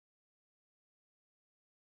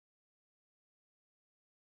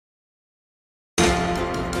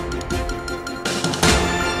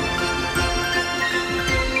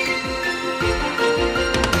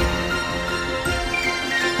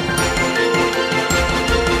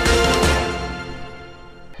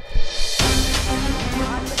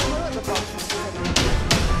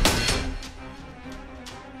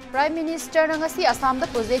Minister ngasi Assam da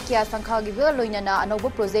project kya sangkha gi ba loinana anoba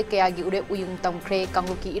project kya gi ure uyung tamkhre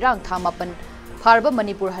kangluki irang thamapan pharba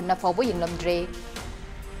Manipur hanna fawbo yinglamdre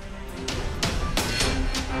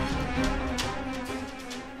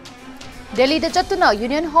Delhi da chatuna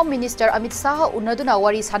Union Home Minister Amit Shah unaduna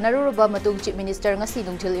wari sanaruba matung Chief Minister ngasi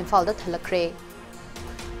nungthil Imphal da thalakre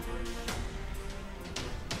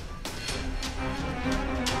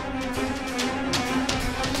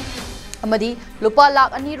Amadi lupa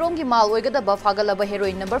lakh ani rong gi mal oigadaba fagalaba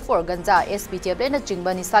heroin number 4 ganja SP tablet na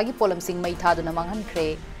chingba nisagi polam sing mai thaduna manghankhre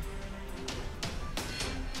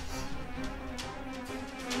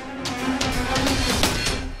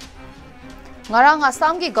Ngarang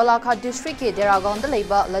Assam ki Golakha district ki Deragaon da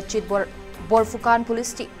leiba Lachit Borfukan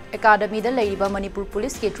Police Academy da leiba Manipur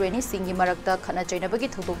Police ki trainee singi marakta khana chainabagi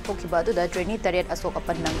thudok thokhiba adu da trainee taret asok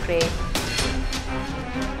apan nangkhre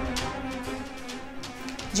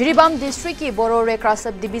Jiribam district ki Boro Rekra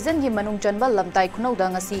sub division ki manung chanba lamtai khunau da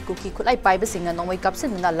ngasi kuki khulai paiba singna nongwai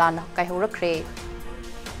kapsin na lana kai horakre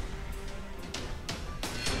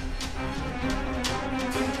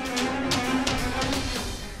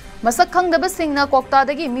Masak khangdaba singna kokta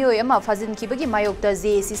dagi mioi ama fazin kibagi mayokta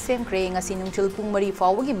JC semkhre ngasi nungchil pung mari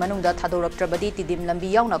fawgi manungda thadoraktrabadi tidim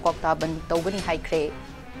lambi yauna kokta ban tawbani haikre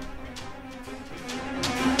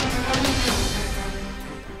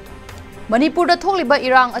Manipur da thokliba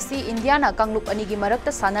irang asi India na kanglup ani gi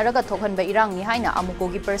marakta sanaraga thokhanba irang ni haina amuko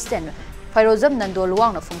gi president Fairozam Nandol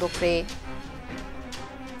wang na phungdokre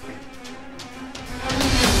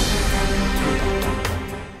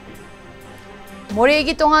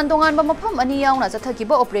Moregi tongan ba mafam ani yauna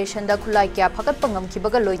chathakiba operation da khulai kya phakat pangam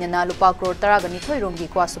kibaga loinana lupa crore taraga ni thoirong gi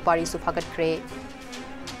kwa supari su phakat khre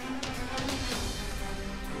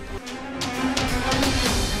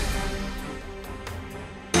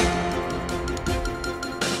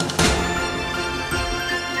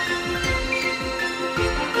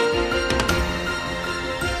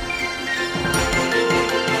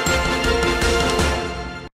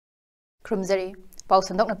Krumzari pau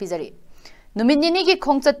sandok na pizari Numinini ki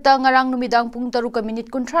khongchatta ngarang numidang pung 3 minute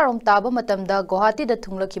kunthra rom taba matamda Guwahati da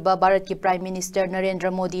thunglakhiba Bharat ki Prime Minister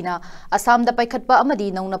Narendra Modi na Assam da paikhatpa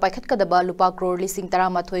amadi nauna paikhatkadaba lupa crore lising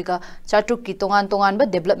 13 ga chatruk ki tongan ba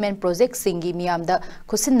development project singi miyam da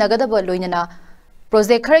khusin nagadaba loinana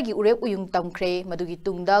project khara gi urep uyung tamkhre madugi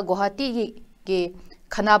tungda Guwahati ki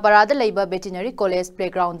Khanapara da leiba veterinary college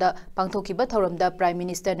playground da pangthokiba thoramda Prime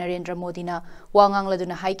Minister Narendra Modi na wangang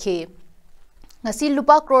laduna haikhe Ngasi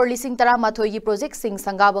lupa crore lising 13 gi project sing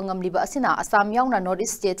sangaba ngamliba asina Assam yauna North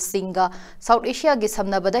East state singa South Asia gi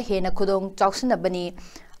samnabada hena khudong chawsinabani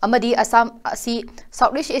amadi Assam asi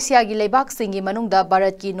South East Asia gi leibak singi manungda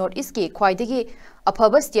Bharat ki North East ki khwaidagi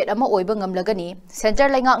afaba state ama oiba ngamlagani center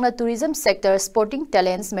laingakna tourism sector sporting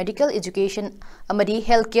talents medical education amadi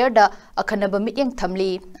healthcare da akhanaba mityang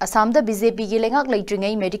thamli Assam da BJP gi laingak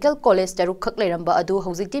leitringai medical college taruk khak leiramba adu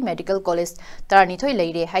hojikti medical college tarani thoi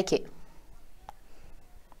leire haike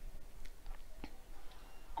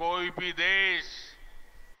कोई भी देश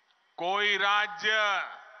कोई राज्य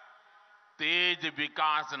तेज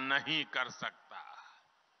विकास नहीं कर सकता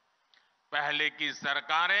पहले की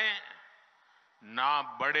सरकारें ना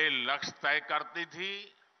बड़े लक्ष्य तय करती थी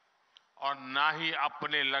और ना ही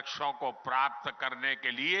अपने लक्ष्यों को प्राप्त करने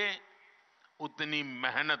के लिए उतनी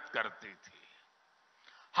मेहनत करती थी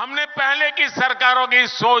हमने पहले की सरकारों की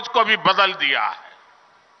सोच को भी बदल दिया है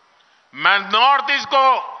मैं नॉर्थ ईस्ट को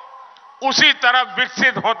उसी तरफ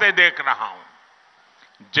विकसित होते देख रहा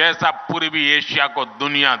हूं जैसा पूर्वी एशिया को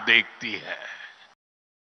दुनिया देखती है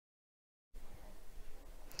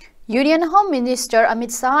Union Home Minister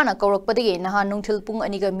Amit Shah na kaurakpadagi nahan nungthil pung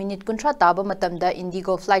aniga minute kunthra taba matamda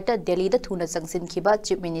Indigo flight ta Delhi da thuna changsin khiba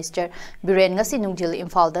Chief Minister Biren ngasi nungthil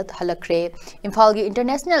Imphal da halakre Imphal gi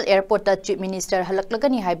International Airport ta Chief Minister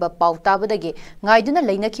halaklagani haiba pau tabadagi ngaiduna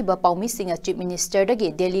leinakhiba paumi singa Chief Minister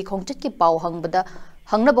dagi Delhi khongchat ki pau hangbada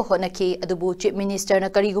hangnaba honaki adubu Chief Minister na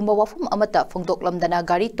karigumba wafum amata phongtoklamdana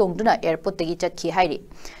gari tongduna airport tagi chatkhi hairi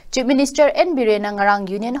Chief Minister N Biren ngarang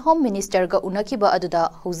Union Home Minister ga unakiba aduda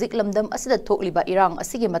hojik lamdam asida thokliba irang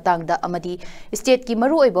asigi matangda amadi state ki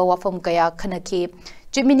maru oiba wafum kaya khanaki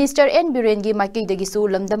Chief Minister N Biren gi maiki dagi su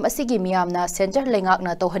lamdam asigi miyamna center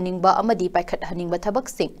lengakna tohaningba amadi paikhat haningba thabak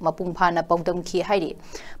sing mapung phana pawdam khi hairi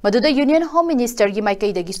maduda Union Home Minister gi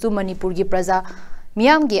maiki dagi su Manipur gi praja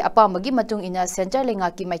Miyam gi apamagi matung ina center lenga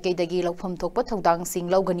ki maikei dagi lokpham thokpa thodang sing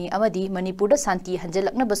logani amadi Manipur da santi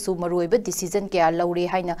hanjalakna basu maruiba decision kya laure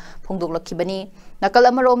haina phongdoklakhibani nakal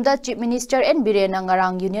amarom da Chief Minister N Biren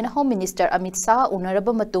ngarang Union Home Minister Amit Shah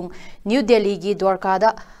unaraba matung New Delhi gi Dwarka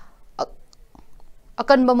da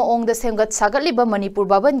अकनबा मओंगदा सेमगत सागतलिबा Manipur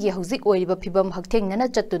बाबनगी हौजिक ओइरिबा फिबम हक्थेंगना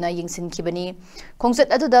चत्तुना यिंगसिनखिबनी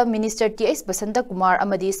खोंगचत अदुदा minister TS Basant Kumar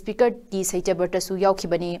अमदी speaker T सैजबर्तसु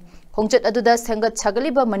यावखिबनी खोंगचत अदुदा सेमगत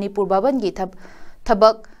सागतलिबा Manipur बाबनगी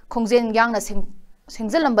थबक खोंगजेन यांगना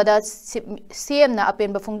सेंगजलंबदा सीएमना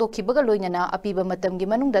अपेनबा फोंदोखिबगा लोइनना अपीबा मतमगी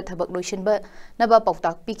मनुंगदा थबक लोइसिनबा नबा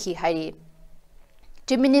पाउताक पिखि हाइरि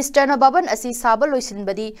chief minister ना बाबन असी साबा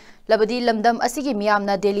लोइसिनबदी लबदी लमदम असिगी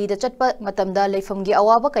मियामना दिल्ली दा चटपा मतमदा लेफमगी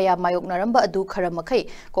अवाबा कया मायोकनरंबा अदु खरमखै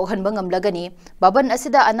कोहनबा ngamlagani बाबन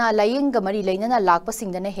असिदा अना लायिंग मरी लेनना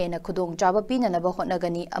लाकपसिंगदना हेना खुदोंग चाबा पिननबा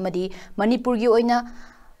होटनगनी अमदी मणिपुरगी ओइना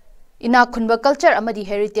इना खुनबा कल्चर अमदी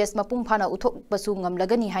हेरिटेज मपुंग फाना उथोकबसु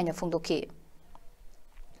ngamlagani हाइना फोंदोखि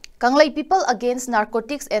Kanglei people against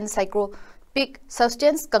narcotics and psychotropic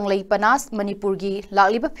substance Kanglei पनास मणिपुरगी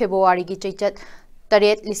लालिबा फेब्रुवारी की चैचत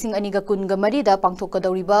तरेट लिसिंग अनिगा कुनगा मरीदा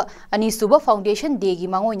पांथोकदौरिबा अनीसुबा फाउंडेशन डे की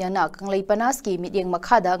मांगोइना कंगलई पनास की मिटिंग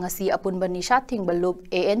मखादा ngasi अपुनबा निशा थिंगबा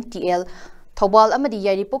लुप ANTL थौबाल अमदी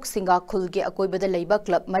यारिपोक सिंगा खुलगे अकोइबदा लेबा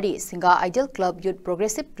क्लब मरी सिंगा ideal club youth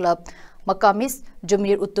progressive club मकामिस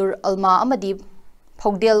जुमीर उतुर Alma अमदी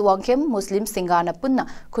फौडेल Wangkhem मुस्लिम सिंगाना पुन्ना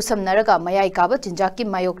खुसमनरगा मयाई काबा चिंजाकी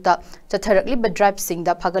मायोक्ता चथरकलिबा ड्राइव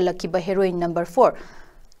सिंगदा फागलखिबा हेरोइन नंबर 4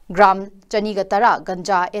 ग्राम चनीगा तरा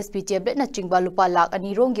गंजा SP टेब्लेट चिंबा लुपा लाख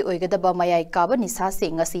अनीरोंगी ओइगदबा मयाई काबा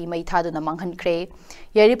निसासे ngasi मई थादुना मांगहनख्रे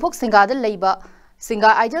यारिफोक सिंगादा लेबा सिंगा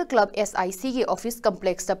आइडियल क्लब SIC की ऑफिस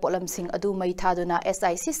कॉम्प्लेक्स दा पोलम सिंह अदु मई थादुना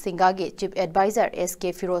SIC सिंगा के chief adviser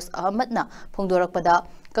SK Firoz अहमदना फोंदोरकपदा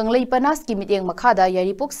Kanglei पनास की मिटिंग मखादा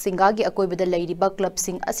यारिपोक सिंगा की अकोइबदा लेरिबा क्लब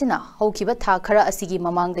सिंह असिना हौखिबा था खरा असिगी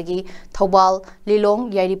ममांगदगी थौबाल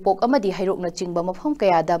लिलोंग यारिपोक अमदी हैरोकना चिंबा मफम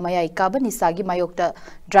कयादा मयाई काबा निसागी मायोक्ता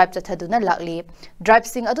drive चथदुना लाकली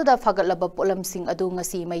drive Singh अदुदा फागतलबा pollen Singh अदु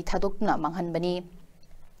ngasi मई थादोकना मांगहनबनी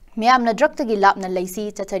मियामना ड्रगतगी लापना लैसी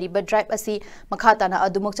चथरिबा ड्राइव असी मखाताना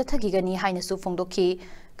अदुमक चथगिगनी हाइनसु फोंदोखि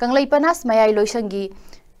कंगलई पनास मयाई लोइसंगी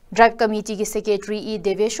ड्राइव कमिटी की सेक्रेटरी E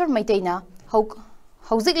देवेश्वर मैतेना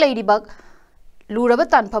हौजिक लैरिबा लूरबा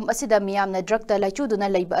तानफम असिदा मियामना ड्रगता लाइचुदुना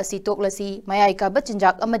लैबा असी तोकलसी मयाई काबा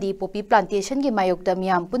चिंजाक अमदी पोपी प्लांटेशन की मायोक्ता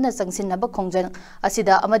मियाम पुन्ना संगसिनबा खोंजंग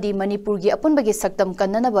असिदा अमदी मणिपुर की अपुनबगी सक्तम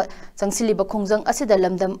कन्ननबा संगसिलिबा खोंजंग असिदा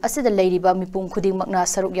लमदम असिदा लैरिबा मिपुंग खुदिंगमकना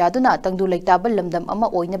सरुक यादुना तंगदु लैताबा लमदम अमा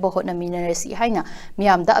ओइनबा होटनमिनरसी हाइना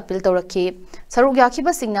मियामदा अपील तौरखि सरुक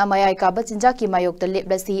याखिबा सिंगना मयाई काबा चिंजाक की मायोक्ता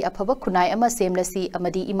लेबलसी अफबा खुनाय अमा सेमलसी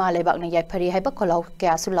अमदी इमा लेबाकना याइफरी हाइबा खोलाव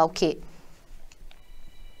कयासु लाउखि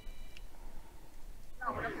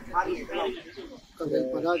कंगल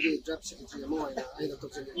पना की ड्राइव सेक्रेटरी मोइना आइना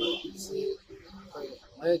तोचने से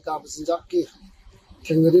मैं काब सिंजाक की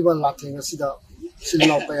थेंगरीबा लाथेंग असिदा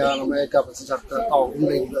सिलनाव कया मैं काब सिंजाक ता आउ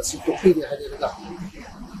उमलेंगा सि टोपी दे हाइरेगा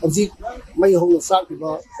अबजी मैं होनो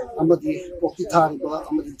साकिबा अमदी पोकी थारिबा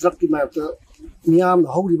अमदी ड्रग की मायता मियाम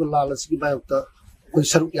हौरिबा लालस की मायता कोई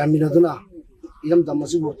सरुक यामिनदुना इरम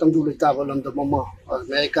दमसु तंगदु लेताबा लमदममा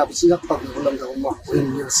मैं काब सिंजाक पग लमदममा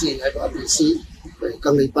इनसी हाइबा अबसी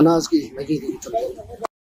कंगलई पनास की मगी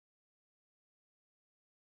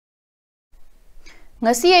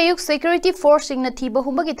ngasi ayuk security force singna thiba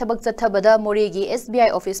humbagi thabak chathabada moregi SBI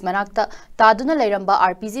office manakta taduna leiramba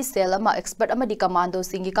RPG cell ama expert amadi commando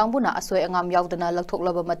singi kangbuna asoi angam yaudana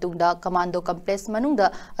lakthoklaba matungda commando complex manungda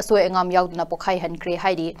asoi angam yaudana pokhai hankre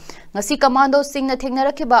hairi ngasi commando singna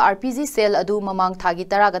thengnarakhiba RPG cell adu mamang thagi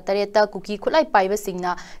taraga tareta kuki khulai paiba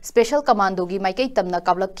singna special commando gi maikai tamna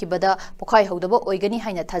kablakkhibada pokhai hodaba oigani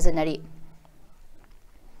haina thajanari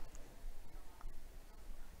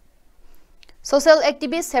Social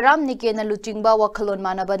activist Seram Nikena Luchingba Wakalon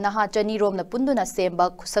Manaba Naha Chani Romna Punduna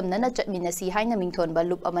Semba Kusamnana Chatminasi Haina Mingthonba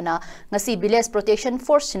Loop Amana Ngasi Village Protection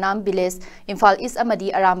Force Sinam Village Imphal East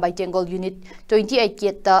Amadi Aram by Tengol Unit 28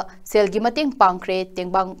 Kieta Selgi Mateng Pangkre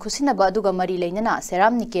Tengbang Kusinaba Duga Mari Lainana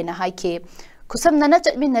Seram Nikena Haike Kusamnana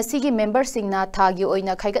Chatminasi member Singna Thagi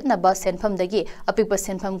Oina Kaigatnaba Senpamdagi Apipa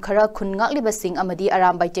Senpam Kara Kungakliba Sing Amadi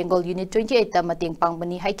Aram by Tengol Unit 28 Mateng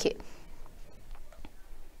Pangbani Haike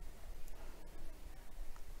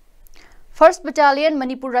First Battalion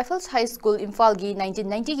Manipur Rifles High School Imphal gi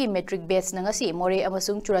 1990 gi metric batch nangasi More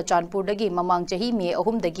amasung Churachandpur dagi mamang chahi me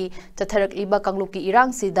ahum dagi tatharakliba kanglup ki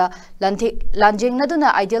irang sida lanjeng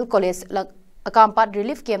naduna Ideal College akampat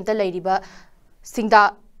relief camp ta leiriba singda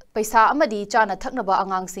paisa amadi chana thaknaba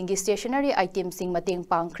angang singi stationary item sing mateng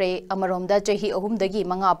pangkre amaromda chahi ahum dagi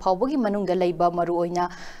manga phawbagi manungda leiba maru oina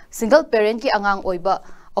single parent ki angang oiba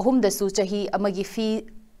ahum da su chahi amagi fee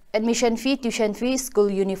admission fee, tuition fee, school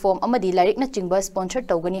uniform amadi larik na chingba sponsor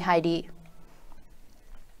tawgani hairi.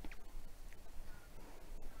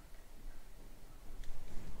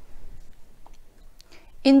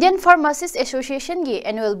 Indian Pharmacists Association gi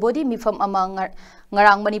annual body mifam ama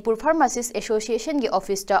ngarang Manipur Pharmacist Association gi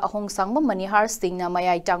office ta ahong sangma manihar sing na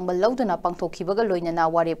mayai tangbal lauduna pangthokhibaga loinana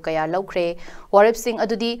warep kaya laukre warep sing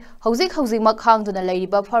adudi hojik mak hangduna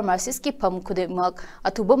leiriba pharmacist ki pham khudekmak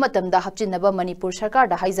athuba matamda hapchinaba Manipur sarkar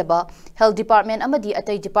da haizaba health department amadi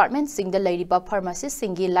atai department sing da leiriba pharmacist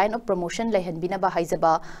singi line of promotion lehanbina ba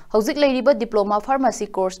haizaba hojik leiriba diploma pharmacy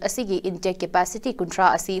course asigi intake capacity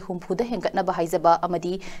kuntra asi humpuda hengkatna ba haizaba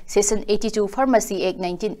amadi section 82 pharmacy act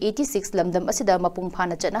 1986 lamdam asida mapung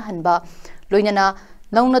phana chana hanba loinana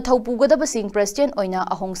nauna thaupugadaba sing president oina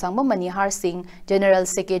ahong sangba manihar singh general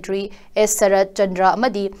secretary S Sarat Chandra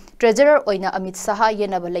amadi treasurer oina Amit Saha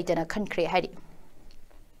yenaba leitana khankhre hari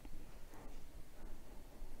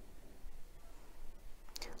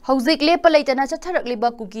Hojik lepa leitana chatharakliba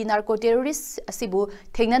kuki narco terrorist asibu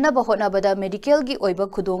thengnanaba hotnabada medical gi oiba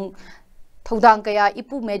khudung thodang kaya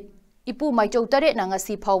ipu maichau tare na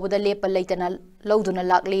ngasi phawbada lepa leitana lauduna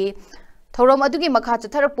lakli thorom adugi makha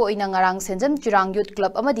chatharappo ina ngarang senjam chirang youth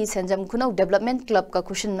club amadi senjam khunau development club ka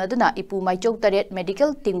kushin naduna ipu maichau tare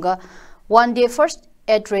medical team ga one day first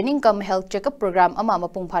aid training cum health checkup program ama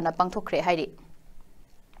mapung phana pangthokre hairi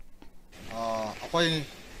apai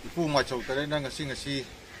ipu maichau tare na ngasi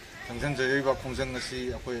Khonthang jaiba khongjang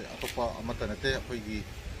asi akoi atopa amata nate akoi gi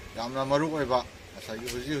yamna maru oiba asai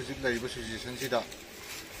hujik laiba situation sida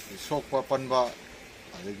sokpa panba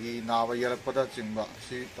adagi nawa yarakpada chingba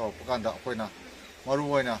si tawpakanda akoina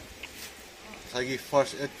maru oina asai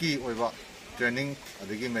first aid ki oiba training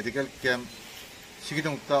adagi medical camp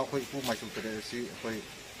sigidongta akoi pu maisu tare si akoi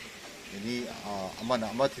ni amana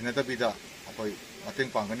ama thinada bida akoi mateng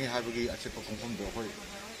pangani habagi achepa khongphom do akoi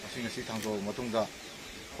asi thangdo matungda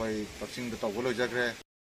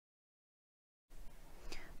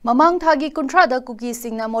Mamang thagi kuntrada kuki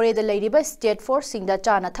singna more da leiriba state force singda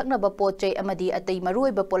chana thaknaba pochei amadi atei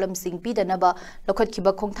maruiba polam sing pidanaba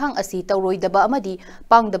lokhatkhiba khongthang asi tawroidaba amadi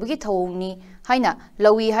pangdabagi thawongni haina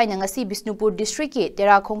lawi haina ngasi Bisnupur district ke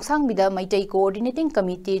tera khongsang bida maitai coordinating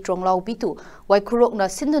committee tronglau pitu waikhurokna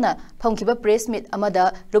sinduna phamkhiba press meet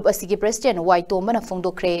amada rup asigi president waitomana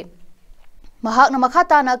phongdokre Mahak na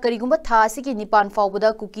makhatana karigumba tha asigi nipan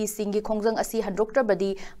fawbada kuki singi khongjang asi handroktrabadi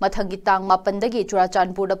mathangi tang mapandagi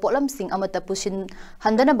Churachandpur da polam sing amata pusin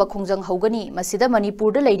handana ba khongjang haugani masida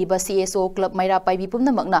Manipur da leiriba CSO club maira paibi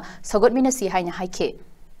pumna makna sagotmina si haina haike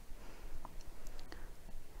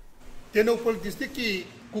Tenopal district ki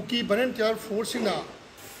kuki volunteer force singa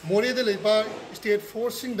more da leiba state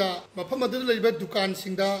force singda mafam adu leiba dukan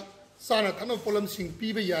singda Sana thano polam sing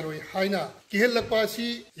piba yaroi haina kihel lakpa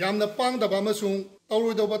si yamna pangdaba amasung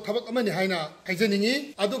tawroidaba thabak amani haina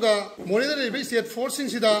haijaningi aduga moreda lebe state force sing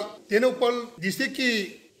sida Tenopal district ki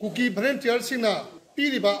kuki volunteer singna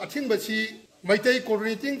piriba athingba si maitai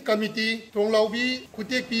coordinating committee tronglaubi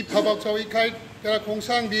kutek pi phabak chawi khai tera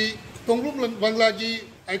khongsang bi tonglum banglagi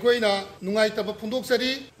aikoina nungai taba phundok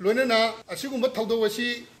sari loinana asigumba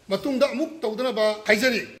thawdawasi matungda amuk tawdana ba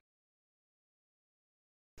haijani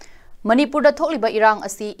Manipur da thokliba irang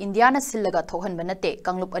asi India na sillaga thokhanba nate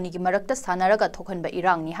kangluk ani gi marakta sanaraga thokhanba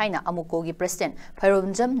irang ni haina amuko gi president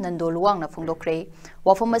Phaironjam Nandoluwang na phongdokre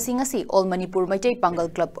wafam asi ngasi All Manipur Maitai Pangal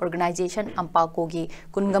Club Organization Ampako gi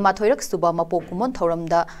kungama thoirak suba mapok kumon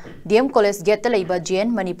thoramda DM College Gate leiba JN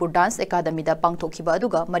Manipur Dance Academy da pangthokhiba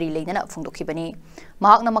aduga mari leinana phongdokhibani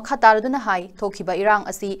mahakna makhataruduna hai thokhiba irang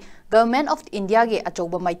asi Government of India ge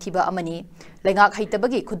achouba maithiba amani lengak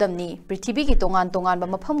haitabagi khudamni prithibhi gi tongan ba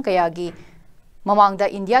mafam kaya gi mamangda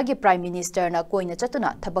India gi Prime Minister na koina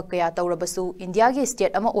chatuna thabak kaya tawrabasu India gi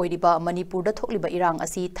state ama oiriba Manipur da thokliba irang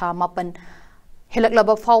asi tha mapan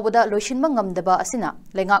helaklaba fawbada loishinba ngamdaba asina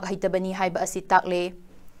lengak haitabani haiba asi takle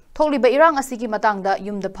thokliba irang asigi matangda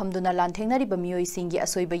yumda phamduna lanthengnariba miyoi singi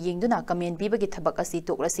asoiba yengduna comment pibagi thabak asi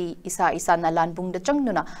toklasi isa na lanbungda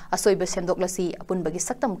changduna asoiba semdoklasi apunbagi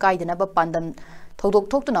saktam kaidana ba pandam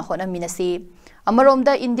thodok thoktuna hona minasi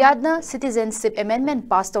amaromda India na citizenship amendment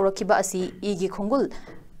pass tawrakiba asi igi khongul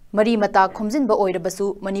mari mata khomjinba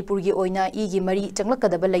oirabasu Manipur gi oina igi mari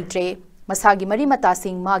changlakadaba leitre masagi mari mata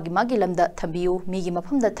sing magi lamda thambiu migi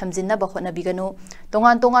mafamda thamjinna ba hona biganu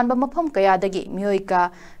tongan ba mafam kaya dagi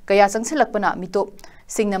miyoika kaya changsilakpana mitop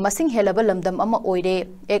singna masing helaba lamdam ama oire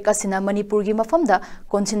ekasina Manipur gi mafamda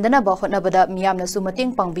konchindana ba hona bada miyamna su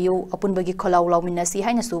mateng pangbiu apunbagi kholaw lawminasi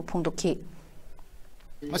haina su phungdokhi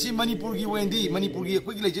Masih Manipur gi wendi Manipur gi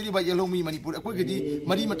akoi gi lejeri ba yelomi Manipur akoi gi di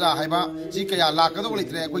mari mata haiba si kaya lakado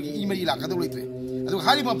leitre akoi gi imari lakado leitre adu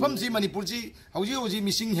hari mafam si Manipur si hauji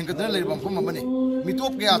mising hengkadana leir mafam amane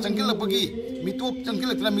mitop kaya changkil lapagi mitop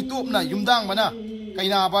changkil lektra mitop na yumdang mana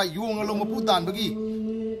kaina ba yong along mapu dan bagi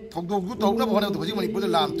thokdok gu tokna ba hona hauji Manipur da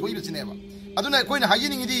lam thoi bisineba aduna akoi na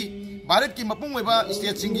hayining di Bharat ki mapung weba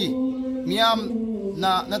state singi miam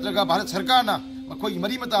na natraga Bharat Sarkar na makoi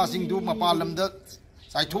mari mata sing du mapalam da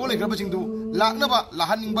sai thole graba sing du lakna ba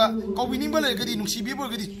lahaning ba kawini ba le gadi nungsibi bo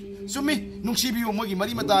gadi sumi nungsibi mo gi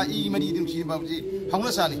mari mata I mari nungsibi ba ji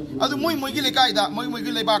hangla sani adu moi gi le kai da moi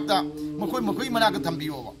gi le bak da makoi mana ka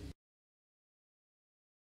thambiyo ba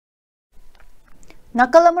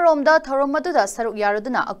Nakalamaromda Thoromaduda Saruk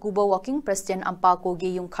Yaraduna Akuba Walking President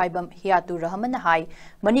Ampakogi Yung Khaibam Hiatu Rahman Hai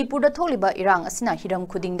Manipur da Tholiba Irang Asina Hiram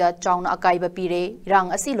Kudingda Chauna Akaiba Pire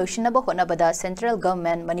Irang Asi Loshinaba Honabada Central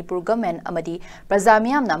Government Manipur Government Amadi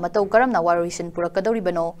Prazamiamna Matau Karamna Warishin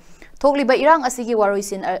Purakadoribano Tholiba Irang Asigi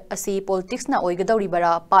Warisin Asi Politics na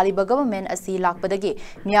Oigadoribara Paliba Government Asi Lakpadagi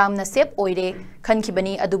Miamna Sep Oire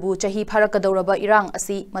Khankibani Adubu Chahi Parakadoraba Irang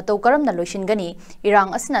Asi Matau Karamna Loshingani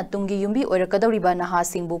Irang Asina Tungi Yumbi Oirakadoriba Naha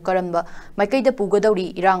Singbu Karamba Maikaida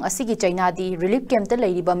Pugadori Irang Asigi China di Relief Camp ta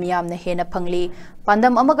Ladiba Miamna Hena Pangli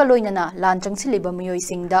Pandam Amaga Loinana Lan Changsiliba Miyoi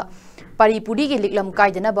Singda Paripuri gi Liklam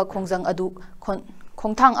Kaidana ba Khonthang adu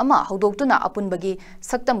Khonthang ama Hodokutuna Apunbagi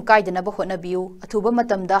Saktam Kaidana ba Honabiu Athuba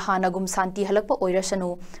Matamda Hanagum Santi Halakpa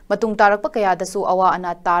Oirasanu Matung Tarakpa Kayadasu Awa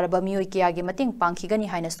Ana Taraba Miyoi Kiyagi Mating Pangkhigani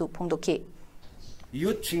Hainasu Phongdokhi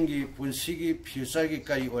Youth Chingi Punsigi Future gi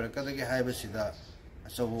Kari Orakadagi Haibasida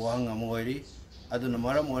Asabu Wang Amoiri Aduna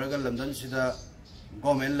Maram Oraga London Sida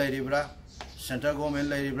Government Lairibra, Central Government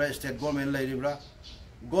Lairibra, State Government Lairibra,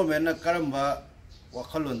 Government Karamba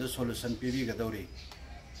Wakalon the solution PV Gadori.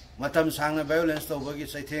 Matam Sanga violence to Wagi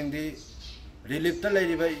Saitang di Relief the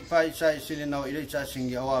Lairiba Pai Sai Silino Iricha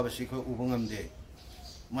Singi Awabasiko Ubungam de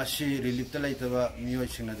Mashi relief the later Mio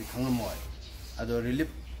Sina di Kangamoy. Ado relief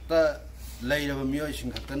the later Mio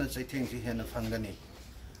Sing Katana Saitang Hen of Hangani.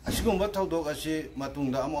 Asigum what dog as she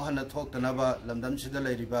Matunda Amohana talk the Naba, Lamdam Sida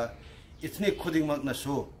Ladiba, Ethnic Coding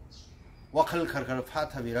Magnaso, Wakal Karkar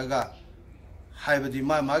Fata Viraga, Haibadi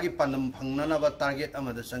Magi Panam Panganaba target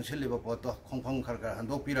Amada Sanchi Livapoto, Khonthang Karkar, and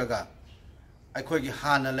Dopiraga. I call you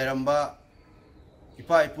Hana Leramba,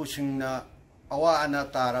 Ipai pushing Awa Ana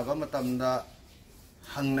Taraba Matamda,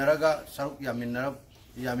 Hangnaraga, Saruk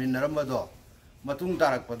Yaminarambado, Matung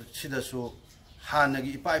Darak, but Sidasu.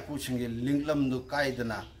 Hanagi Ipai pushing Linklam do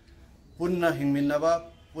Kaidana Punna Hingminaba,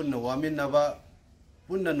 Punna Waminaba,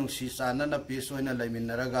 Punna Nuxisa, Nana Piso in a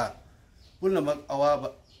Laminaraga, Punna Mak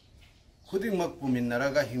Awaba, Kuding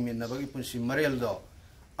Makpuminaraga, Hingminabagi Punsi Marieldo,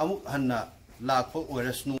 Amuk Hanna, Lako or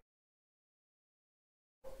Resnu.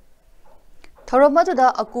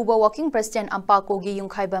 Thoromaduda Akuba Walking President Ampakogi Yung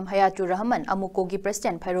Khaibam Hayatu Rahman Amukogi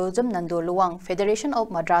President Pairozam Nando Luwang Federation of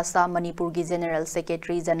Madrasa Manipur gi General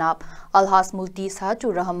Secretary Zanab Alhas Multi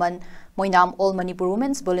Sahatu Rahman Moinam All Manipur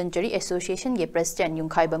Women's Voluntary Association ge President Yung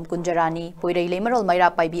Khaibam Kunjarani Poirei Lemarol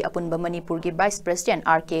Maira Paibi Apunba Manipur gi Vice President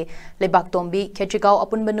RK Lebak Tombi Khetrikau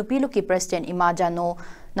Apunba Nupilu ki President Imajano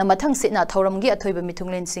Namathang Sitna Thoram gi Athoiba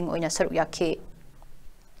Mithunglen Singh oina saruk yakhe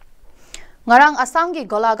Ngarang Assam ki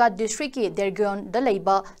Golaga District ki Dergyon da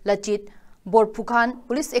leiba Lachit Borpukhan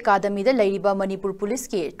Police Academy da leiriba Manipur Police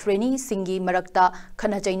ki trainee singi marakta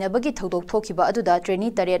khana chainabagi thodok thokiba aduda trainee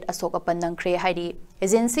taret asok apan nangkhre hairi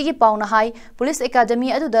agency ki pauna hai Police Academy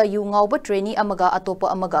aduda yu ngauba trainee amaga atopa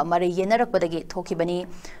amaga mare yenarakpadagi thokibani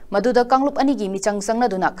maduda kanglup ani gi michang sangna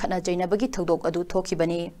duna khana chainabagi thodok adu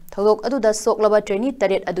thokibani thodok aduda soklaba trainee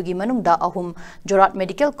taret adugi manungda ahum Jorat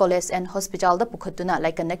Medical College and Hospital da pukhatuna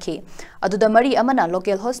laikanakhi aduda mari amana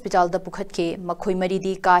local hospital da pukhatke makhoi mari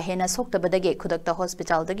di ka hena sokta Dage Kudakta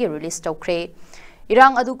Hospital dage release tokre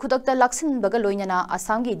Irang adu Kudakta Laksin baga loinana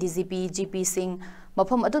Assamgi DGP GP Singh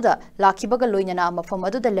mafam aduda lakhibaga loinana mafam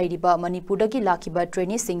aduda leiriba Manipur dagi lakhiba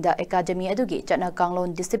trainee singda academy adugi chana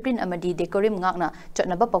kanglon discipline amadi decorum ngakna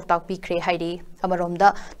chatnaba pautak pikre hairi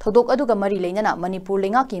amaromda thodok aduga mari leinana Manipur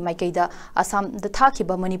lenga ki maikaida Assam da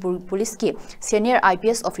thakhiba Manipur police ki senior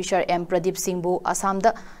IPS officer M Pradeep Singh bu Assam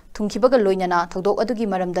da thungkhibaga loinana thodok adugi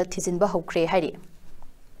maramda thijinba hokre hairi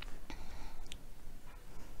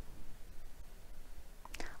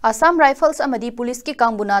Assam Rifles amadi police ki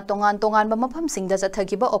kangbuna tongan mafam singda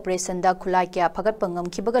chathagiba operation da khulai kya phagat pangam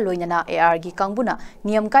khibaga loinana AR gi kangbuna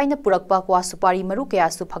niyam kaina purakpa kwa supari maru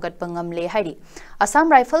kya su phagat pangam le hairi Assam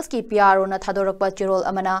Rifles ki PRO na thadorakpa chirol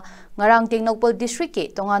amana ngarang Tengnokpal district ki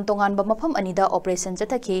tongan ba mafam anida operation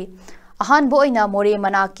chathaki ahan bo oina more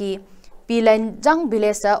manaki Pilanjang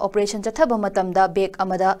village operation chathaba matamda bag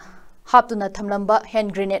amada Haptuna Thamlamba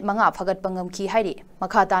hand grenade manga phagat pangam ki hairi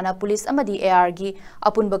makhatana police amadi AR gi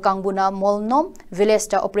apunba kangbuna molnom village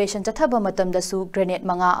ta operation chathaba matamda su grenade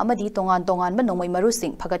manga amadi tongan ba nongmai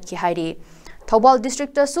marusing phagat ki hairi Thobal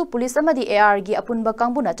district su police amadi AR gi apunba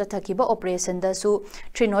kangbuna chathakiba operation da su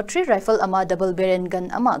 303 rifle ama double barrel gun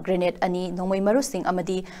ama grenade ani nongmai maru sing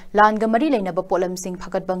amadi lan ga mari leinaba polam sing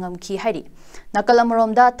phakat bangam ki hairi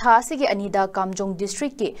nakalam da tha sigi anida Kamjong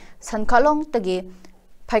district ki Sankhalong tagi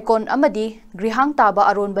Phaikon amadi grihang taba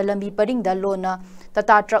aron balambi paring da lona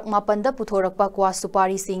tata truck mapanda puthorakpa kwa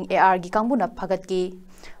supari sing AR gi kangbuna phagat ki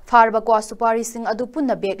Farba kwa supari sing adu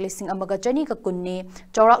punna beg lising amaga chani ka kunni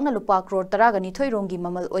chawrakna lupa crore taragani thoirongi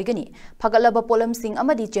mamal oigani phagalaba polam sing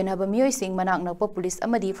amadi chenaba mioi sing manak nakpa police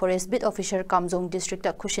amadi forest bit officer Kamjong district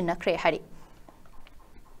ta khushina khre hari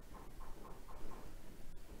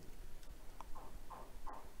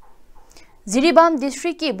Jiribam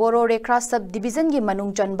district ki Boro Rekra sub division gi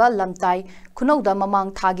manung chanba lamtai khunauda mamang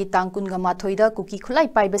thagi tangkun ga mathoida kuki khulai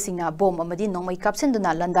paiba singna bom amadi nongmai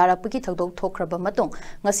kapsenduna landarak piki thodok thokraba matung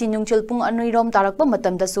ngasi nungchil pung anuirom tarakpa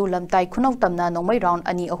matamda su lamtai khunau tamna nongmai round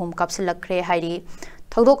ani ahum kapsilakre hairi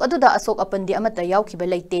thodok aduda asok apandi amata yaukhiba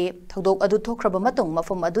leite thodok adu thokraba matung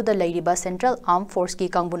mafum aduda leiriba Central Armed Force ki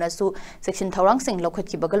kangbuna su section thorang sing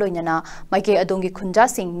lokhatki bagaloinana maike adongi khunja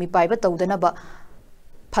sing mi paiba tawdanaba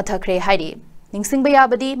Pathakre hairi ningsing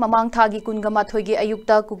bayabadi mamang thagi kungama thoigi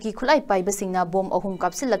ayukta kuki khulai paiba singna bom ahum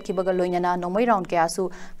kapsilakhibaga loinana nomai round kyasu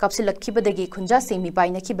kapsilakhibadagi khunja sing mi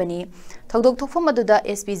paina khibani thodok thokfam aduda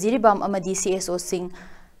SP Jiribam amadi CSO sing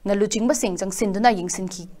ngaluchingba sing changsinduna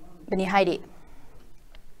yingsinki bani hairi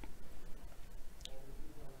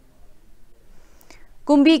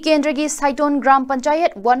Kumbi Kendragi Saiton Gram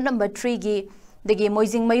Panchayat 1 number 3 gi Degi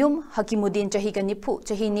Moizing Mayum Hakimudin Chahiga Nipu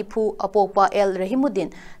Chahi Nipu Apopa El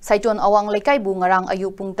Rahimuddin Saiton Awang Lekai Bu ngarang ayu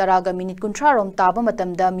pung taraga minute kuntrarom taba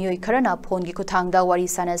matamda mioi kharana phone gi kuthangda wari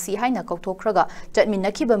sanasi haina kauthokraga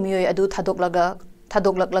chatminakhiba mioi adu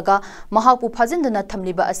Thadoglaklaga mahapu phajinduna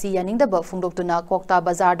thamliba asi yaningdaba phungdoktuna Kokta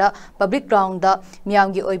Bazar da public ground da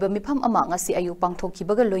miyamgi oiba mifam ama ngasi ayu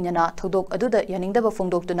pangthokhibaga loinana thodok aduda yaningdaba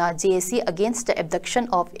phungdoktuna JAC against the abduction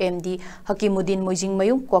of MD Hakimuddin Moizing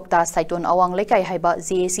Mayum Kokta Saiton Awang Lekai haiba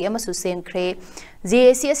JAC amasu semkhre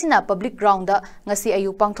JAC asina public ground da ngasi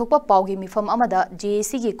ayu pangthokpa paugi mifam amada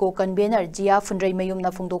JAC gi ko convener Jia Fundrai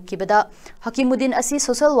Mayumna phungdokkibada Hakimuddin asi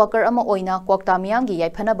social worker ama oina Kokta miyamgi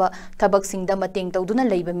yaifanaba thabak singda mateng tawduna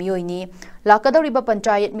leiba miyoini lakadoriba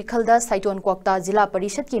panchayat mikhalda Saiton Kokta Jila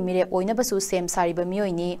Parishad ki mire oina basu sem sariba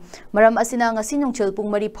miyoini maram asina ngasi nungchil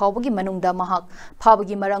pung mari phawbagi manungda mahak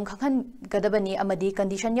phawbagi marang khakhan gadabani amadi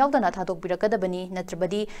condition yaudana thadok birakadabani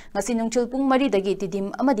natrabadi ngasi nungchil pung mari dagi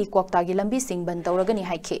tidim amadi Kokta gi lambi sing ban tawragani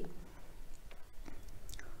haikhe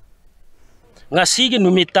ngasi gi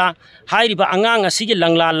numita hairiba angang ngasi gi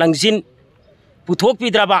langla langjin puthok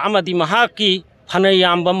pidraba amadi mahaki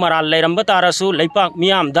Hanayamba Maral Leramba Tarasu, Lepak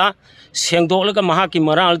Miamda, Sengdolaga Mahaki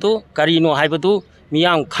Maraldo, Karino Haibadu,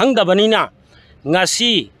 Miam Kanga Banina,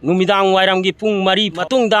 Ngasi, Numidang Wairangi Pung Mari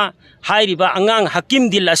Matungda, Hairiba Angang Hakim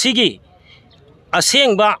di Lasigi,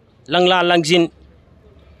 Asengba, Langla Langjin,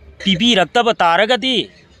 Pibi Raktaba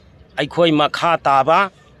Taragadi, Aikoi Makha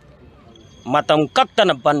Taba, Matam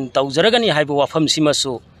Kaktana Ban Tauzaragani Haibu Wafam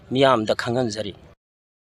Simasu, Miam the Kanganzari.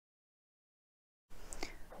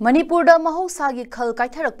 Manipur da mahosagi khal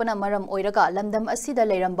kaitharakpana maram oiraga lamdam asida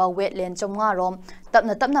leiramba wetland chomnga rom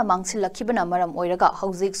tapna mangsilakhibana maram oiraga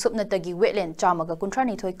hauzik supnatagi wetland chamaga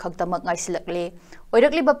kuntrani thoi khaktamak ngaisilakle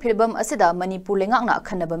oirakliba philbam asida Manipur lengakna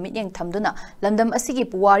akhanaba mityeng thamduna lamdam asigi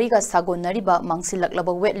puwari ga sagonnariba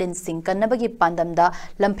mangsilaklaba wetland sing kannabagi pandamda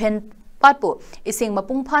lampen Patpo ising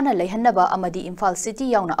mapung phana leihanaba amadi Imphal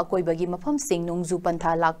City yauna akoibagi mafam sing nungju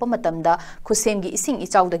pantha lakpa matamda khusemgi ising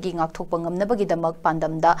ichaudagi ngakthokpa ngamnabagi damak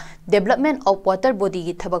pandamda development of water body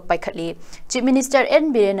gi thabak paikhatli Chief Minister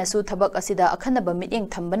N Biren asu thabak asida akhanaba mityeng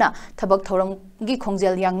thambana thabak thorang gi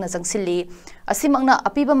khongjel yangna jangsilli asimangna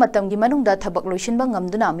apiba matamgi manungda thabak loisinba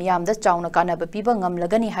ngamduna miyamda chauna kanaba piba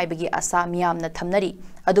ngamlagani haibagi asa miyamna thamnari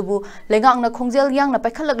adubu lengakna khongjel yangna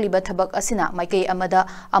paikhatlakliba thabak asina maikei amada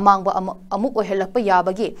amangba amuk ohelakpa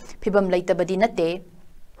yabagi phibam leitabadi natte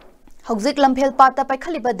hauzik lamphel pata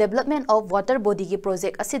paikaliba development of water body gi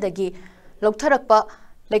project asidagi loktharakpa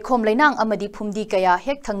leikhom leinang amadi phumdi kaya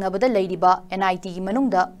hek thangnabada leiriba NIT gi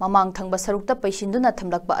manungda mamang thangba sarukta paisinduna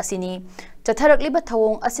thamlakpa asini chatharakliba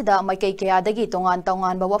thawong asida maikei kayadagi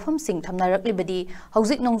tongan ba wafam sing thamnaraklibadi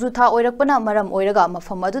hauzik nongju tha oirakpana maram oiraga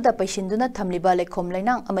mafam aduda paisinduna thamliba leikhom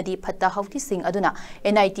leinang amadi phatta hauti sing aduna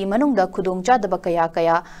NIT manungda khudong chadaba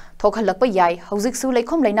kaya thokhalakpa yai hauzik su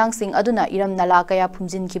leikhom leinang sing aduna iram nala kaya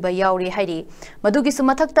phumjin khiba yauri hairi madugi su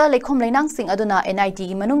mathakta leikhom leinang sing aduna NIT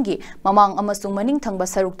gi manunggi mamang amasung maning thangba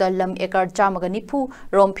sarukta lam ekar chamaga nipu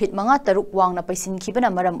romphit manga taruk wangna paisin khibana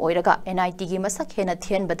maram oiraga NIT gi masak hena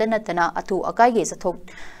thien badana tana atu akai ge sathok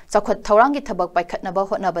chakhot thaurangi thabak paikhatnaba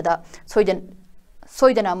hotnabada soiden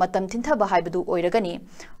soidana matam thintaba haibadu oiragani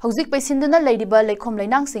hauzik paisinduna leidiba leikhom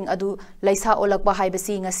leinang sing adu leisa olakba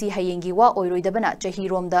haibasi ngasi hayengi wa oiroidabana chahi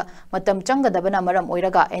romda matam changadabana maram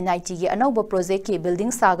oiraga NIT gi anauba project ki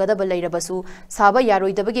building sagadaba leirabasu saba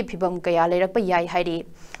yaroidabagi phibam kaya leirakpa yai hairi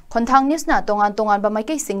Khonthang News na tongan ba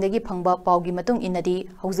maikai singdagi phangba paugi matung inadi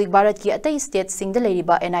hauzik Bharat ki atai state singda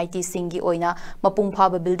leiriba NIT singi oina mapung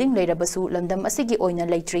phaba building leirabasu lamdam asigi oina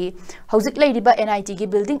leitri hauzik leiriba NIT gi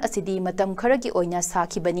building asidi matam kharagi oina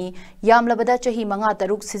sakhibani yamlabada chahi manga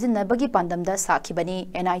taruk sijinnabagi pandamda sakhibani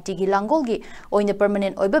NIT gi langol gi oina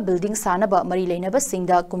permanent oiba building sanaba mari leinaba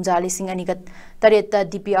singda kumjali sing anigat tareta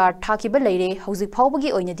DPR thakiba leire hauzik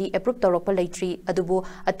phawbagi oina di approve torokpa leitri adubu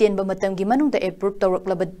atenba matam gi manungda approve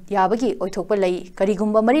toroklaba yabagi oithokpa lei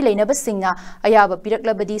karigumba mari leinaba singna ayaba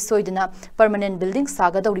piraklabadi soiduna permanent building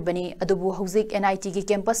saga dawribani adubu hauzik NIT gi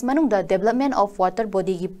campus manungda development of water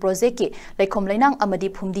body gi project ki leikhom leinang amadi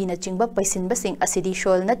phumdi na chingba paisinba sing asidi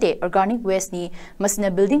soil nate organic waste ni masina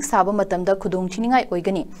building saba matamda khudong thiningai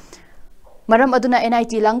oigani maram aduna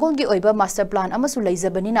NIT langol gi oiba master plan amasu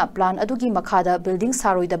leizabanina plan adugi makhada building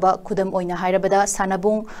saroidaba khudam oina hairabada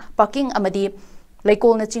sanabung parking amadi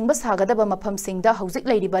Laikol na chingba sagadaba mafam singda hauzik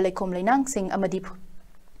leiriba leikhom leinang sing amadi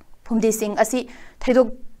phumdi sing asi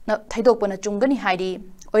thaidokpana chungani hairi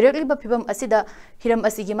oirakliba phibam asida hiram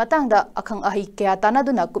asigi matangda akhang ahi kaya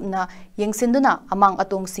tanaduna kupna yengsinduna amang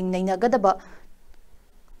atong sing nainagadaba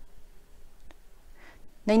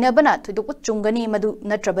nainabana thaidokpa chungani madu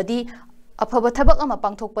natrabadi afaba thabak ama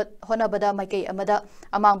pangthokpa honabada maikai amada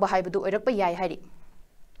amangba haibadu oirakpa yai hairi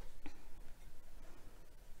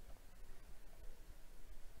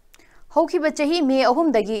Hokiba chahi May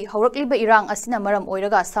 3 dagi haurakliba irang asina maram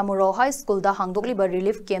oiraga Samuro High School da hangdokliba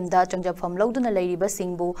relief camp da changjapfam lauduna leiriba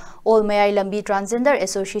singbu All Mayai Lambi Transgender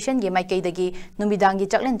Association ge maikai dagi numidangi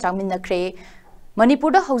chaklen changminna kre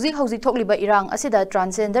Manipur da hauzik thokliba irang asida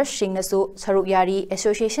transgender singnasu saruk yari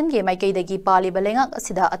association ge maikai dagi paliba lengak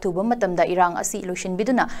asida athuba matamda irang asi lotion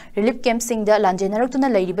biduna relief camp singda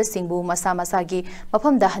lanjenaruktuna leiriba singbu masa masagi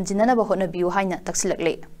mafamda hanjinana ba hona biu haina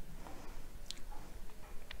taksilakle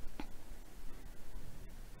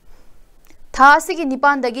Thasigi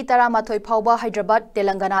Nipandagi Taramathoi Phauba Hyderabad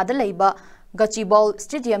Telangana da leiba Gachibowli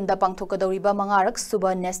Stadium da pangthokadoriba mangarak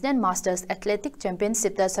suba National Masters Athletic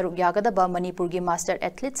Championship da saruk yagadaba Manipur gi Master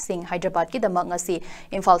Athlete Singh Hyderabad ki damak ngasi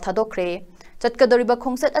Imphal thadokre chatkadoriba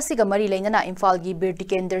khongsat asiga mari leinana Imphal gi Bir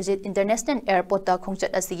Tikenderjit International Airport da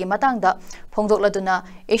khongsat asigi matangda phongdokladuna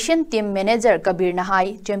Asian Team Manager Kabir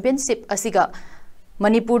Nahai Championship asiga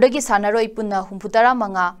Manipur dagi sanaroi punna humputara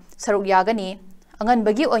manga saruk yagani Angan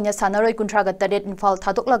bagi oina sanaroi kuntraga taret Imphal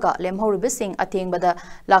thadoklaga lemhoriba sing athengbada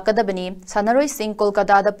lakadabani sanaroi sing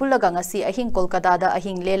Kolkata da pullaga ngasi ahing Kolkata da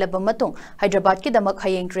ahing lelaba matung Hyderabad ki damak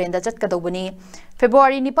hayeng train da chatkadobani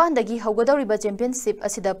February 9 dagi haugadoriba championship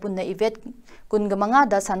asida punna event kunga manga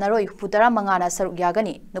da sanaroi putara manga na saruk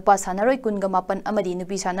yagani nupa sanaroi kunga mapan amadi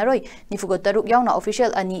nupi sanaroi nifugo taruk yauna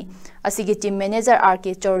official ani asigi team manager RK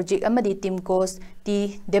Chorjik amadi team coach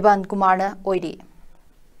T Deban Kumar na oidi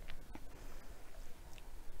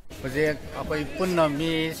Project apai punna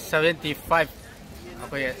mi 75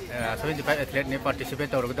 athlete ne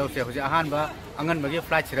participate tawrga dawse hoje ahan ba angan bagi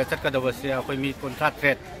flight sira chatka dawse apai mi kontra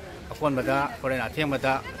threat akon bada foreign atheng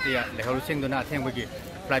bada ya lehol sing duna atheng bagi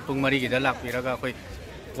flight pung mari gi da lak piraga apai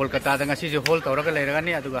Kolkata da ngasi je hol tawraga leiraga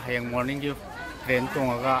ni aduga hayang morning gi train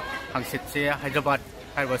tongaga hangsit se Hyderabad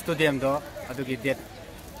haiba stadium do adugi date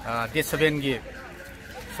 7 gi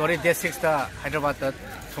sorry date 6 da Hyderabad da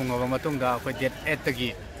thungaba matung da apai date 8 da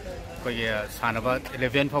gi koi sanaba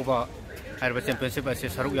 11 phawba haiba championship ase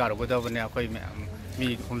saruk yarugo dabane akoi mi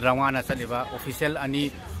khumdrangwa na chaliba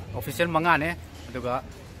official manga ne aduga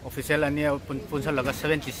official ani punsal laga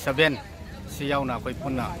 77 si yauna koi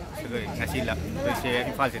punna ngasi la se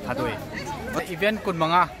Imphal se thadoi event kun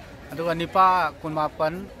manga aduga nipa kun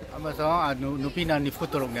mapan amaso nupina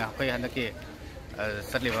nifutorok ne koi hanake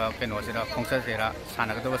chaliba peno sera khongsa sera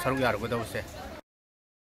sanaga do saruk yarugo dawse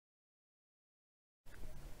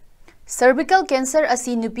Cervical cancer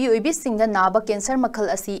asi nupi oibi singda naba cancer makhal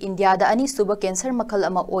asi India da ani suba cancer makhal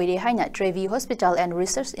ama oire haina Trevi Hospital and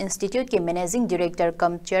Research Institute ke managing director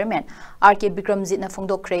cum chairman RK Bikramjit na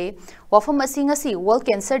phongdokre wafam asi ngasi World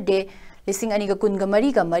Cancer Day lising ani ga kunga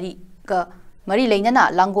mari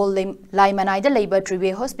leinana langol lai manai da leiba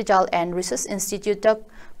Trevi Hospital and Research Institute ta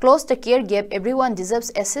close the care gap everyone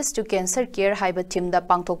deserves access to cancer care haiba thim da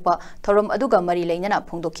pangthokpa thorom aduga mari leinana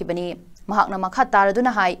phongdokhibani mahakna makha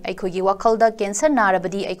taraduna hai aikhogi wakhalda cancer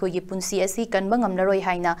narabadi aikhogi punsi asi kanba ngamnaroi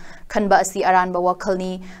haina khanba asi aranba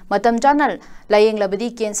wakhalni matam janal layeng labadi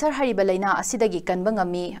cancer hariba laina asidagi kanba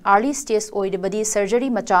ngami early stage oidibadi surgery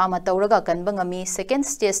macha ama tawraga kanba ngami second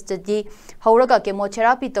stage tadi hauraga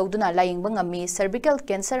chemotherapy tawduna layeng ngami cervical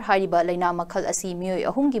cancer hariba laina makhal asi mioi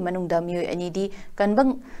ahumgi manungda mioi anidi kanba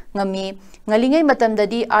ngami ngalingai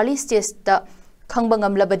matamdadi early stage ta khangba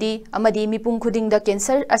ngamlabadi amadi mipung khuding da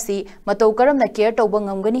cancer asi matau karamna care tawba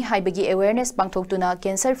ngamgani haibagi awareness pangthoktuna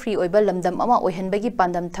cancer free oiba lamdam ama oihanbagi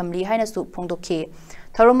pandam thamli haina su phongdokhi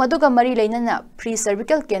tharom aduga mari leinana free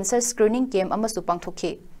cervical cancer screening camp ama su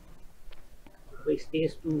pangthokhi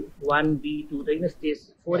stage 1B to the stage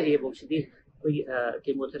 4A boxidi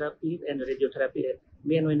chemotherapy and radiotherapy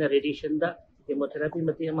main oina radiation da chemotherapy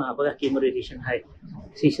mati ama abaga chemo radiation hai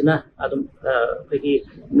sisna adum pegi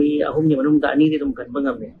mi ahum ni manung da ani dum kan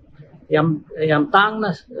bangam yam tang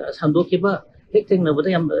na sandokiba hek theng na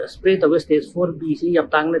boda yam spray to stage 4B si yam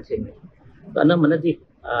tang na theng ana manadi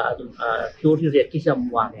adum cure rate ki sam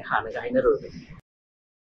wa ne hana ga haina ro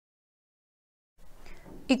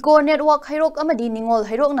Eco Network Hairok amadi Ningol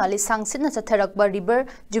Hairok na lisang sitna satharakba river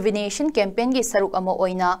juvenation campaign gi saruk ama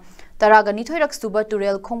oina taraga nithoirak suba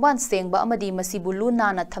turel khongban sengba amadi masibu luna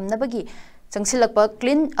na thamnabagi changsilakpa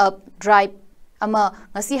clean up drive ama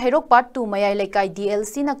ngasi Hairok part 2 mayai laikai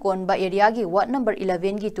DLC na konba area gi ward number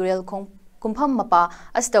 11 gi turel khong kumpham mapa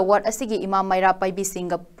asta ward asigi imam maira paibi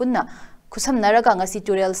singa punna kusam naraga ngasi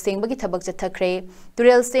turel sengbagi thabak chathakre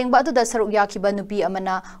turel sengba adu da saruk yakhiba nupi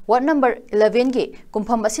amana ward number 11 gi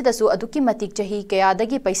kumpham asida su aduki matik chahi kaya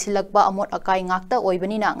dagi paisilakba amot akai ngakta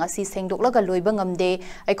oibanina ngasi sengdoklaga loiba ngamde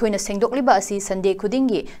aikoina sengdokliba asi sunday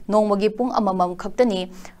khudingi nongmagi pung amamam khaktani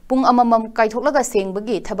pung amamam kaitholaga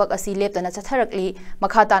sengbagi thabak asi leptana chatharakli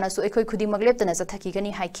makhatana su aikoi khudimag leptana chathaki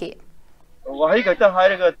gani haikhe wahi gata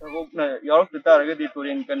hairaga thabokna yarok taraga di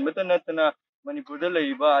turin kan metanatna Manipur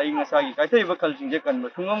laiba ai ngasagi kaithaiba khalsingje kanba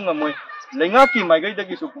sungam ngamoi lengaki maigai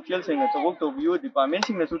dagi su pukial singna thabok to bio department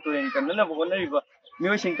singna su turen kanna bogonariba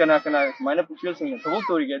mioi sing kana maina pukial singna thabok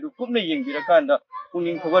to rige du kupne yengira kanda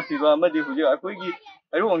punging khogat piba amadi huje akoigi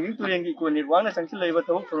aru wanging turen gi ko nirwana sangsi laiba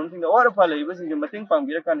thabok thorom singna wara pha laiba singje mateng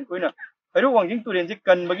pangira kan koina aru wanging turen ji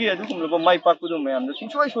kanbagi adu kumloba mai pakku du mayam da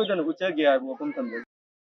sungsoi soidana uchage aibu apum thamle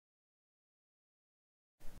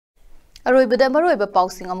aroibada maroiba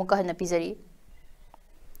pausing amuka hana pizari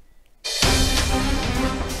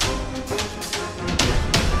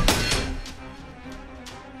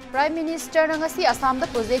Prime Minister ngasi Assam da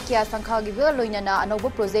project kya sangkha gi ga loinana anoba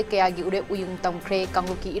project kya gi ure uyung tamkhre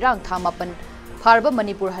kangluki irang thamapan pharba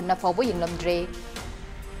Manipur hanna fawbo yinglamdre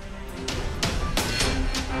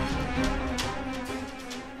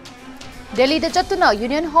Delhi da chatuna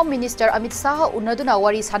Union Home Minister Amit Shah unaduna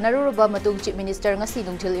wari sanaruba matung Chief Minister ngasi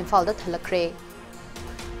nungthil Imphal da thalakre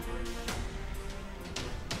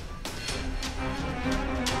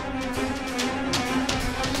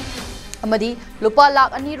Amadi lupa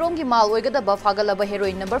lak ani rongi mal oigadaba fagalaba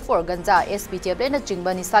heroin number 4 ganja SP tablet na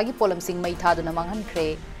chingba nisagi polam sing mai thaduna manghankhre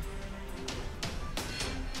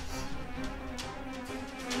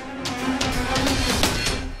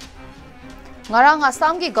ngarang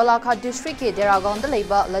Assam gi Golakha district ke Deragon da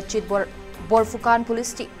leiba Lachit Borfukan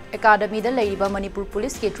Police Academy da leiba Manipur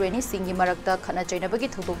Police ke trainee singi marakta khana chainabagi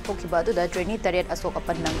thudok thokhiba du da trainee taret asok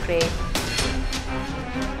apan nangkhre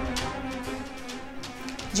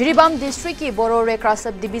Jiribam district ki Boro Rekra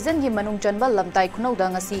sub division gi manung chanba lamtai khunau da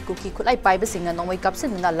ngasi kuki khulai paiba singna nongoi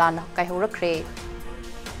kapsin na lana kai horakre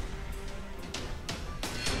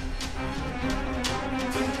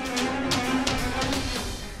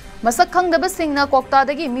Masak khangdaba singna kokta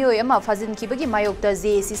dagi mioi ama fazin kibagi mayokta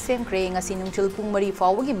JC semkre ngasi nungchil pung mari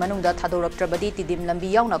fawgi manung da thadoraktrabadi tidim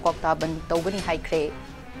lambi yauna kokta ban tawbani haikre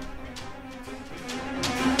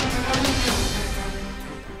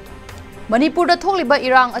Manipur da thokliba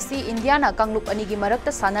irang asi India na kanglup ani gi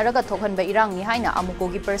marakta sanaraga thokhanba irang ni haina amuko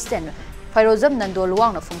gi president Fairozam Nandol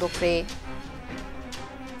wang na phungdokre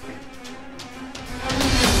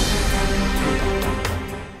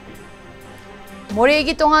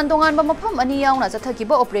Moregi tongan ba mafam ani yauna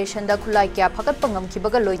chathakiba operation da khulai kya phakat pangam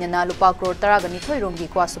kibaga loinana lupa crore taraga ni thoironggi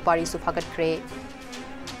kwa supari su phakat kre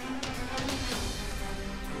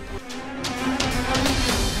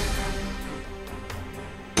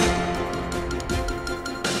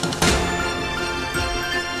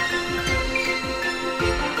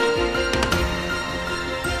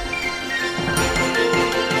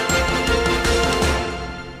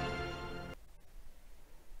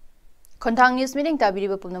Khonthang news meeting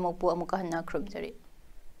tabiriba pumnamokpu amuka hanna khrumjari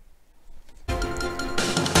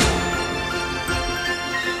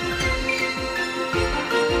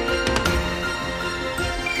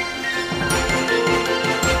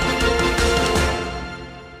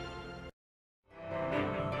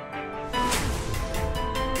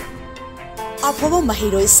अफब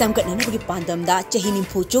महिरोय सेमगटनबगी पांदमदा चही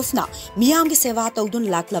निम्फु चुफना मियामगी सेवा तौदुन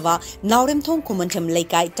लाक्लवा नावरेमथोंग कुमनथम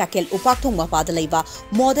लेकाय टाकेल उपाकथोंग मपादा लेबा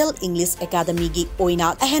model English academy गी ओइना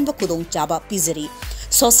अहनबा खुदोंग चाबा पिजरी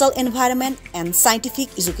Social environment and scientific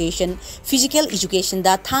education, physical education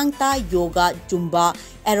da thangta, yoga, zumba,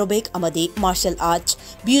 aerobic amadi martial arts,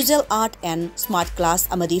 visual art and smart class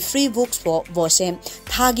amadi free books for voice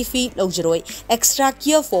thagi fee logjaroi extra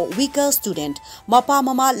care for weaker student mapa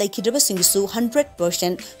mama laikhidraba singisu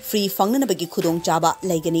 100% free fangnanabagi khudong chaba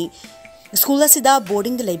laigani. School asida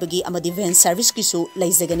boarding the laibagi amadi van service kisu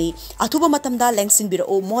laizagani athuba matamda lengsin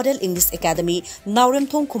biro Model English Academy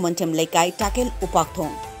Nauremthong Kumantem Laikai Takel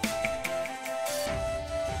Upakthong.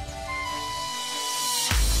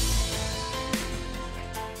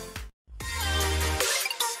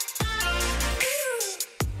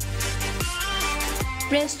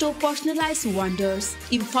 Presto Personalized Wonders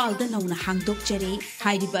Imphal da nauna hangdok jere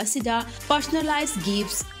haidiba asida personalized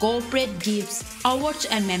gifts, corporate gifts, awards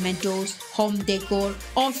and mementos, home decor,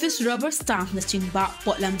 office rubber stamp na chingba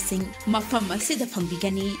potlam sing mafam asida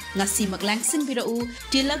phangbigani ngasi maglangsin birau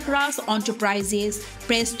Tilak Ras Enterprises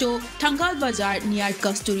Presto Thangal Bazar near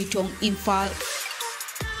Kasturi Thong Imphal.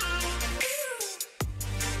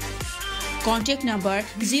 Contact number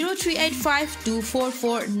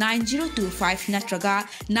 0385-244-9025 natraga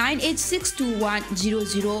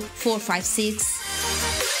 98621-00456.